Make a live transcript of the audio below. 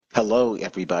Hello,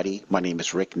 everybody. My name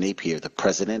is Rick Napier, the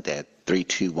president at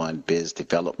 321 Biz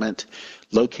Development,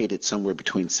 located somewhere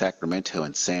between Sacramento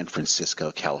and San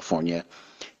Francisco, California.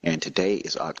 And today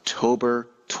is October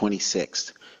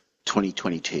 26th,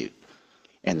 2022.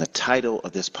 And the title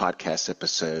of this podcast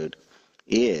episode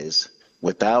is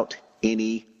Without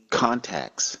Any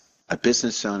Contacts, a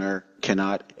business owner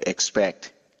cannot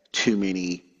expect too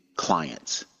many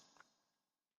clients.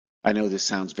 I know this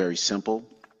sounds very simple.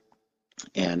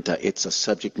 And it's a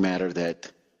subject matter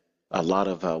that a lot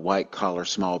of white-collar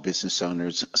small business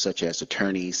owners, such as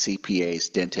attorneys,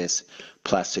 CPAs, dentists,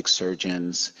 plastic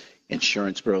surgeons,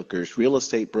 insurance brokers, real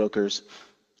estate brokers,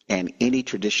 and any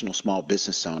traditional small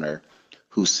business owner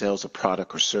who sells a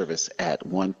product or service at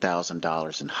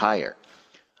 $1,000 and higher.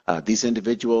 These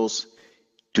individuals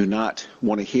do not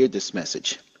want to hear this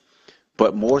message.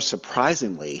 But more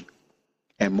surprisingly,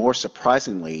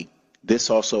 this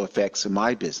also affects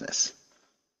my business.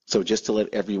 So just to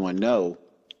let everyone know,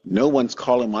 no one's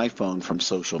calling my phone from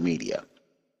social media.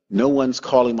 No one's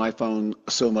calling my phone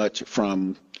so much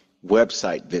from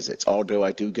website visits, although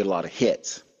I do get a lot of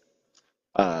hits.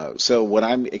 So what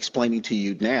I'm explaining to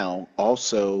you now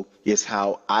also is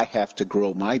how I have to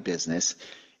grow my business.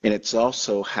 And it's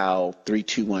also how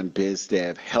 321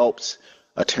 BizDev helps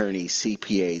attorneys,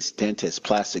 CPAs, dentists,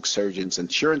 plastic surgeons,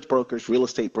 insurance brokers, real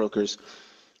estate brokers,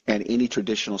 and any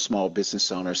traditional small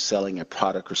business owner selling a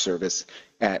product or service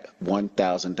at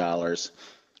 $1,000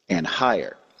 and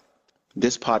higher.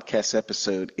 This podcast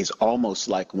episode is almost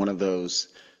like one of those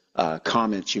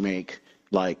comments you make,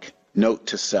 like note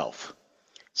to self.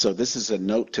 So this is a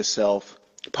note to self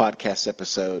podcast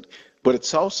episode, but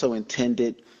it's also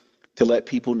intended to let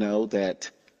people know that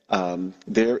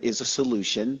there is a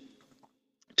solution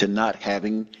to not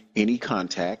having any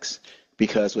contacts.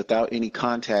 Because without any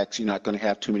contacts, you're not going to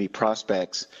have too many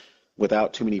prospects.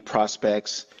 Without too many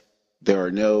prospects, there are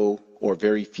no or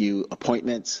very few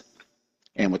appointments.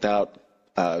 And without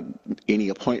any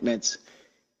appointments,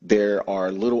 there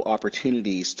are little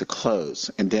opportunities to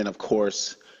close. And then, of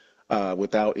course,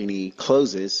 without any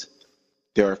closes,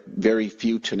 there are very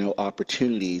few to no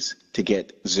opportunities to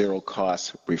get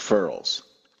zero-cost referrals.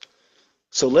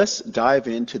 So let's dive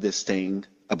into this thing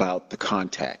about the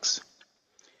contacts.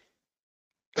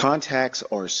 Contacts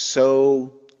are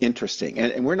so interesting,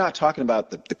 and we're not talking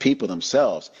about the people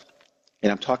themselves, and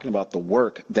I'm talking about the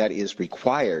work that is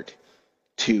required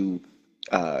to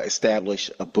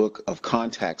establish a book of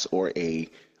contacts or a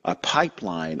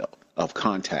pipeline of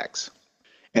contacts.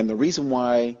 And the reason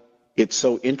why it's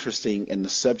so interesting and the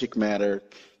subject matter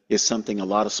is something a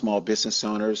lot of small business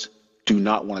owners do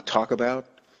not want to talk about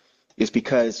is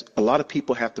because a lot of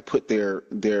people have to put their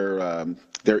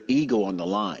ego on the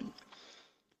line.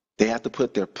 They have to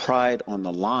put their pride on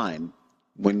the line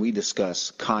when we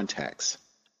discuss contacts.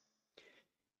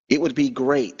 It would be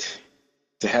great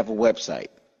to have a website.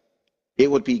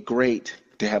 It would be great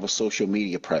to have a social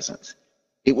media presence.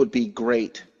 It would be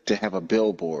great to have a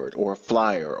billboard or a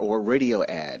flyer or a radio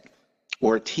ad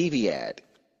or a TV ad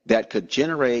that could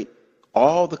generate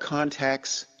all the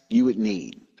contacts you would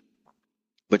need.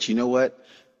 But you know what?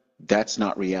 That's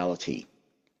not reality.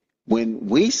 When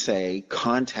we say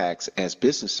contacts as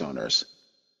business owners,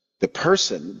 the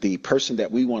person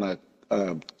that we want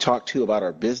to talk to about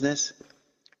our business,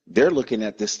 they're looking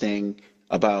at this thing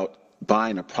about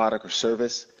buying a product or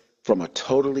service from a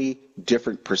totally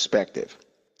different perspective.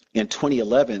 In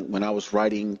 2011, when I was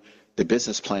writing the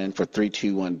business plan for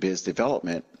 321 Biz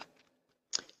Development,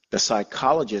 the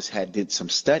psychologists did some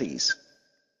studies.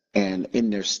 And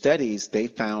in their studies, they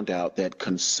found out that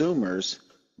consumers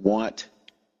want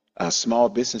small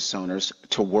business owners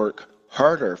to work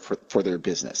harder for their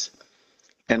business.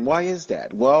 And why is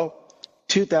that? Well,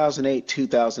 2008,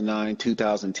 2009,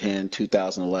 2010,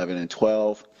 2011, and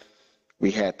 12,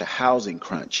 we had the housing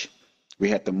crunch. We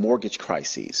had the mortgage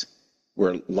crises,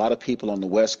 where a lot of people on the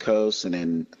West Coast and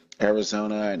in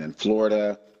Arizona and in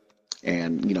Florida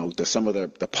and, some of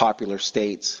the popular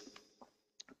states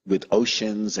with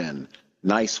oceans and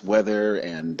nice weather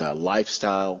and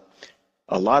lifestyle,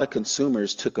 a lot of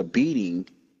consumers took a beating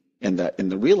in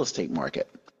the real estate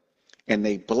market, and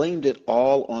they blamed it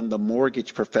all on the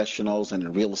mortgage professionals and the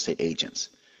real estate agents,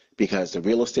 because the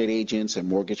real estate agents and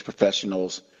mortgage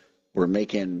professionals were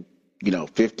making,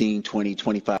 $15,000, $20,000,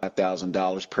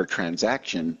 $25,000 per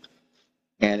transaction,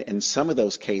 and in some of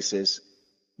those cases,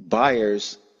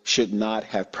 buyers should not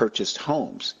have purchased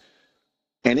homes.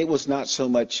 And it was not so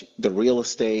much the real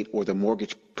estate or the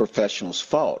mortgage professional's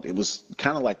fault. It was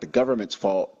kind of like the government's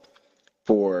fault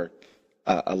for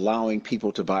allowing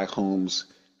people to buy homes,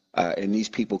 and these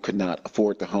people could not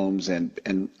afford the homes,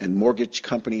 and mortgage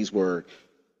companies were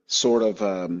sort of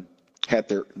had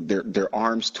their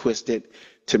arms twisted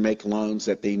to make loans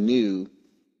that they knew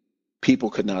people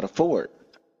could not afford.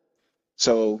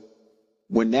 So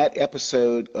when that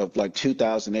episode of like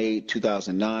 2008,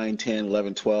 2009, 10,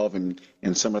 11, 12,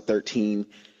 and some of 13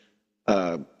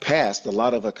 passed, a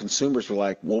lot of consumers were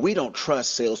like, well, we don't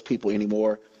trust salespeople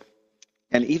anymore.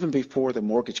 And even before the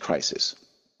mortgage crisis,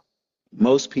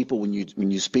 most people, when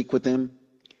you speak with them,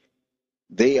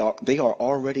 they are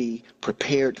already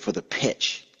prepared for the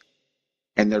pitch,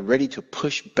 and they're ready to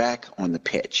push back on the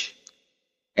pitch.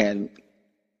 And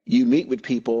you meet with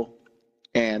people,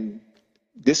 and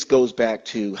this goes back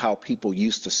to how people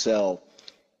used to sell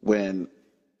when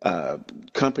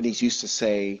companies used to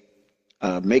say,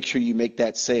 make sure you make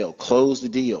that sale, close the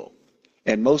deal.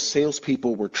 And most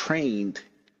salespeople were trained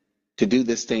to do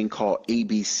this thing called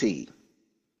ABC.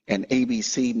 And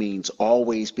ABC means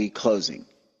always be closing.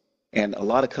 And a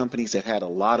lot of companies that had a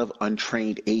lot of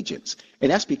untrained agents. And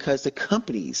that's because the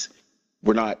companies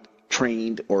were not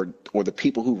trained, or the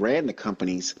people who ran the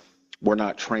companies were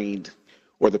not trained,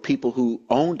 or the people who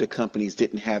owned the companies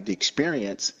didn't have the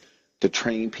experience to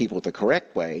train people the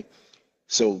correct way.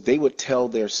 So they would tell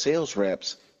their sales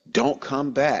reps, don't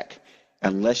come back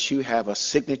unless you have a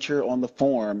signature on the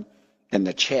form and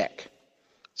the check.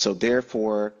 So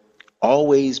therefore,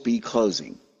 always be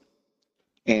closing.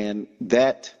 And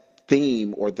that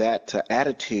theme, or that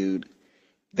attitude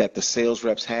that the sales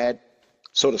reps had,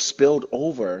 sort of spilled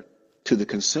over to the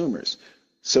consumers.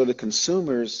 So the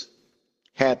consumers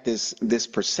had this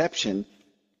perception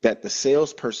that the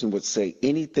salesperson would say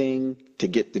anything to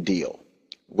get the deal,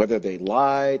 whether they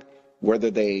lied, whether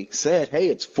they said, hey,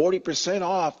 it's 40%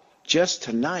 off just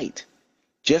tonight,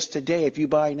 just today. If you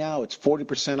buy now, it's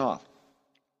 40% off.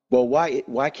 Well,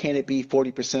 why can't it be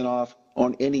 40% off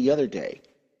on any other day?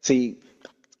 See,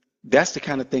 that's the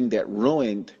kind of thing that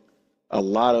ruined a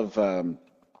lot of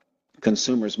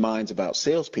consumers' minds about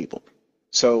salespeople.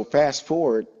 So fast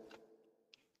forward.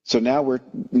 So now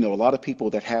a lot of people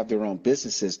that have their own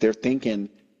businesses, they're thinking,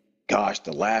 gosh,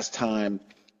 the last time,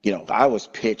 I was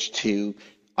pitched to,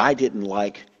 I didn't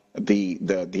like the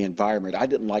environment. I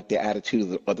didn't like the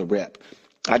attitude of the rep.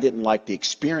 I didn't like the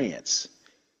experience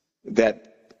that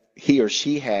he or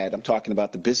she had. I'm talking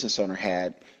about the business owner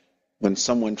had when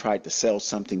someone tried to sell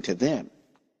something to them.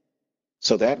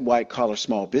 So that white collar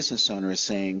small business owner is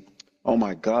saying, oh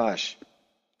my gosh.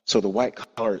 So the white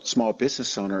collar small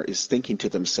business owner is thinking to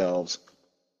themselves,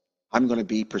 I'm going to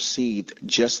be perceived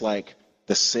just like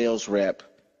the sales rep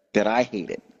that I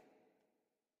hated.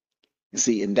 You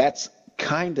see, and that's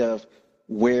kind of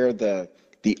where the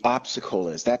obstacle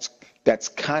is. That's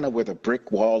kind of where the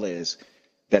brick wall is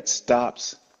that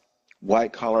stops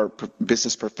white collar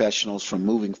business professionals from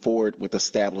moving forward with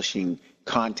establishing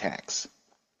contacts.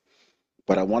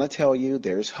 But I want to tell you,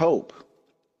 there's hope.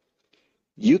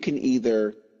 You can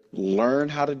either learn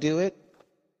how to do it,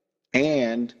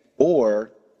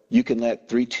 or you can let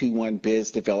 321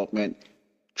 Biz Development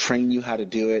train you how to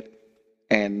do it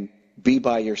and be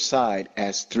by your side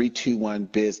as 321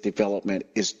 Biz Development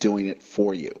is doing it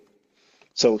for you.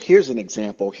 So here's an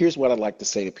example. Here's what I'd like to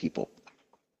say to people.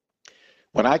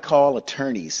 When I call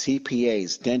attorneys,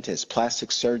 CPAs, dentists,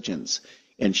 plastic surgeons,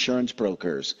 insurance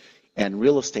brokers, and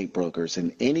real estate brokers,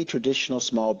 and any traditional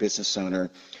small business owner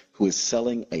who is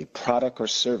selling a product or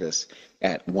service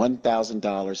at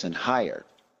 $1,000 and higher,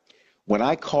 when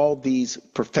I call these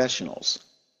professionals,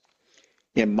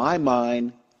 in my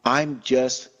mind, I'm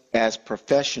just as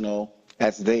professional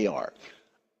as they are.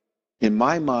 In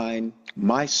my mind,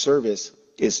 my service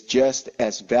is just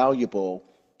as valuable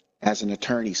as an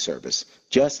attorney service,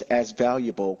 just as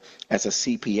valuable as a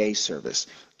CPA service,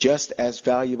 just as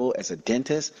valuable as a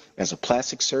dentist, as a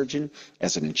plastic surgeon,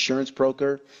 as an insurance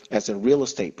broker, as a real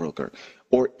estate broker,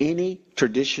 or any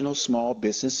traditional small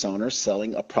business owner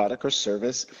selling a product or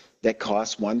service that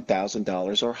costs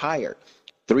 $1,000 or higher.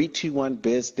 321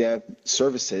 Biz Dev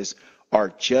services are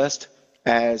just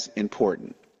as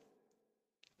important.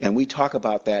 And we talk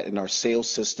about that in our sales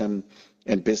system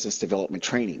and business development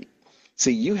training.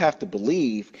 See, you have to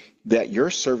believe that your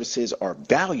services are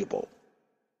valuable,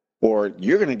 or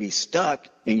you're going to be stuck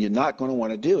and you're not going to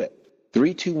want to do it.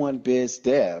 321 Biz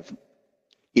Dev,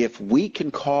 if we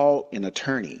can call an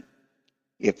attorney,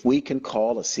 if we can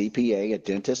call a CPA, a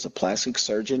dentist, a plastic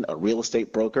surgeon, a real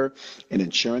estate broker, an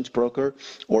insurance broker,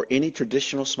 or any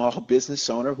traditional small business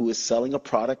owner who is selling a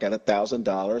product at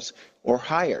 $1,000 or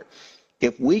higher,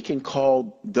 if we can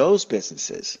call those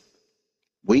businesses,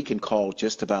 we can call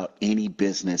just about any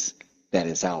business that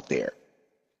is out there.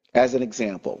 As an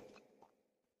example,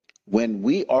 When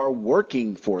we are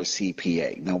working for a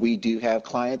CPA, now we do have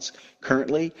clients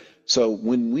currently, so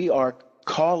when we are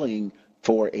calling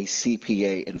for a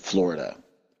CPA in Florida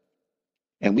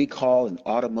and we call an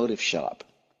automotive shop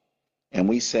and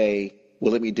we say,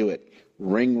 well, let me do it.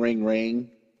 Ring, ring, ring.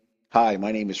 Hi,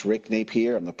 my name is Rick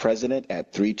Napier. I'm the president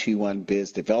at 321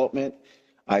 Biz Development.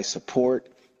 I support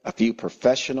a few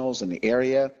professionals in the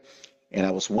area. And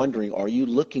I was wondering, are you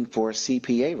looking for a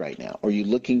CPA right now? Are you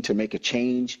looking to make a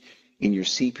change in your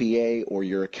CPA or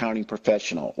your accounting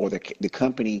professional or the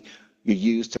company you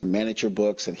use to manage your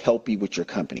books and help you with your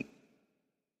company?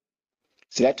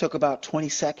 See, that took about 20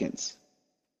 seconds.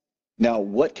 Now,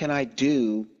 what can I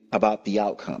do about the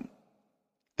outcome?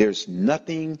 There's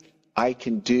nothing I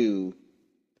can do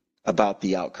about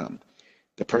the outcome.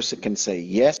 The person can say,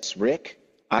 yes, Rick,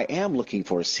 I am looking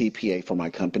for a CPA for my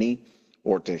company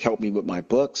or to help me with my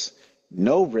books.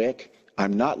 No, Rick,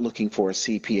 I'm not looking for a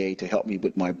CPA to help me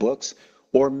with my books.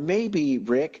 Or maybe,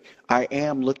 Rick, I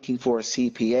am looking for a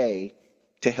CPA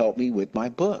to help me with my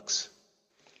books.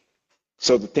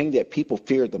 So the thing that people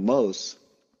fear the most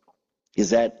is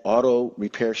that auto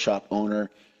repair shop owner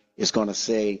is going to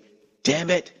say, damn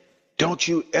it, don't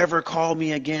you ever call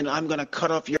me again. I'm going to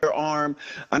cut off your arm.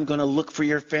 I'm going to look for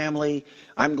your family.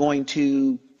 I'm going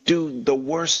to do the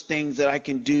worst things that I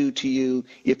can do to you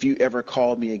if you ever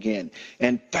call me again.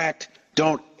 In fact,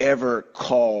 don't ever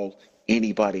call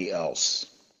anybody else.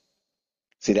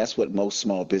 See, that's what most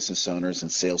small business owners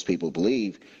and salespeople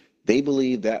believe. They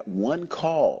believe that one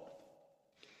call,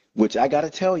 which I got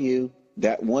to tell you,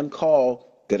 that one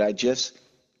call that I just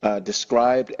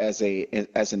described as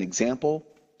an example,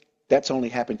 that's only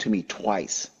happened to me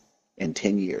twice in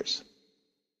 10 years,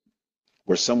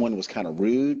 where someone was kind of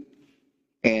rude.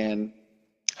 And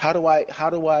how do I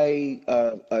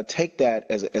take that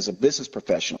as a business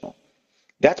professional?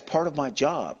 That's part of my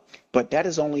job, but that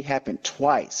has only happened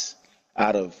twice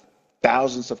out of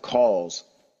thousands of calls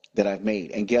that I've made.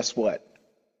 And guess what?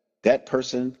 That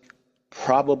person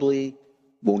probably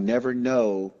will never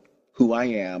know who I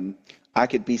am. I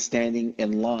could be standing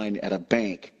in line at a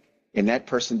bank and that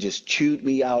person just chewed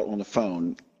me out on the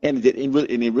phone, and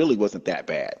it really wasn't that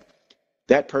bad.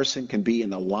 That person can be in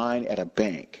the line at a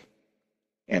bank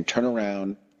and turn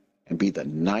around and be the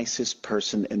nicest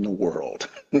person in the world.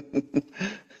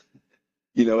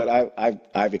 You know what?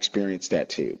 I've experienced that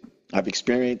too. I've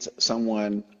experienced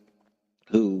someone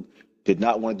who did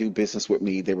not want to do business with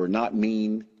me. They were not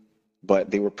mean, but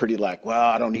they were pretty like, well,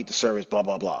 I don't need the service, blah,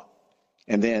 blah, blah.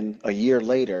 And then a year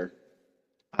later,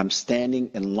 I'm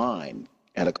standing in line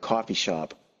at a coffee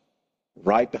shop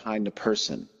right behind the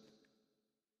person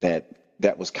that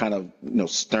was kind of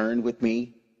stern with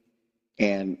me,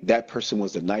 and that person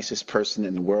was the nicest person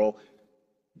in the world.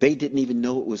 They didn't even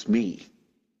know it was me.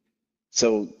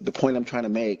 So the point I'm trying to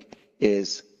make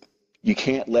is you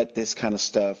can't let this kind of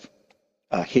stuff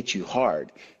hit you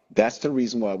hard. That's the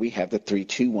reason why we have the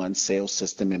 321 sales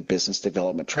system and business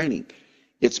development training.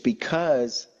 It's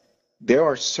because there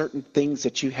are certain things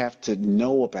that you have to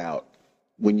know about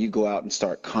when you go out and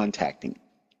start contacting.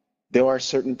 There are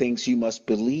certain things you must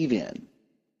believe in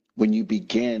when you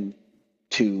begin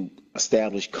to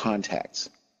establish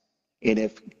contacts. And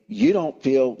if you don't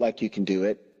feel like you can do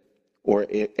it, or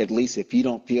at least if you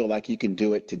don't feel like you can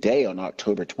do it today on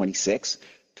October 26,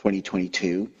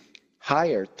 2022,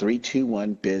 hire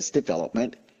 321 Biz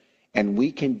Development, and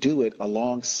we can do it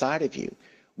alongside of you.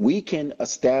 We can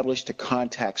establish the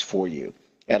contacts for you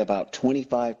at about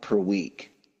 25 per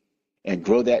week and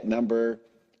grow that number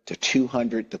to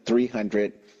 200 to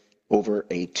 300 over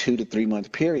a 2 to 3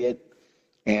 month period.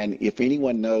 And if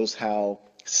anyone knows how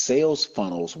sales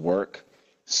funnels work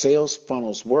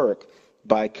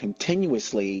by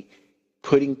continuously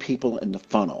putting people in the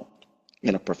funnel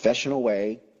in a professional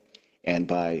way and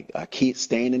by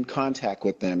staying in contact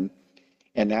with them.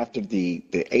 And after the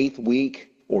 8th week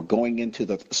or going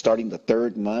into starting the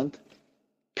 3rd month,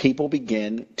 people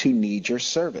begin to need your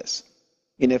service.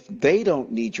 And if they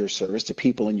don't need your service, the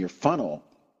people in your funnel,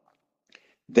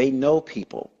 they know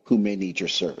people who may need your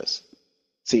service.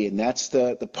 See, and that's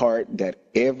the part that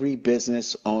every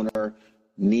business owner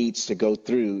needs to go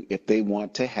through if they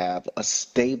want to have a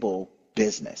stable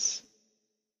business.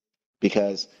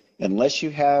 Because unless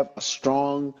you have a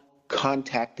strong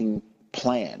contacting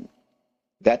plan,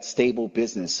 that stable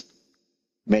business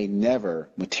may never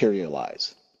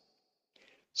materialize.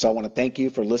 So I want to thank you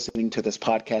for listening to this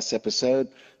podcast episode.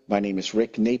 My name is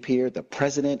Rick Napier, the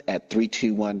president at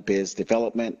 321 Biz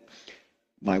Development.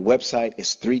 My website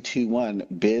is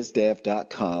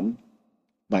 321bizdev.com.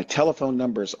 My telephone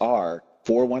numbers are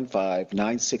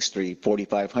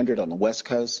 415-963-4500 on the West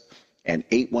Coast and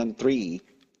 813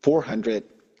 400,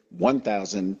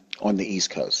 1,000 on the East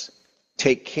Coast.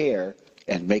 Take care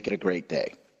and make it a great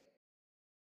day.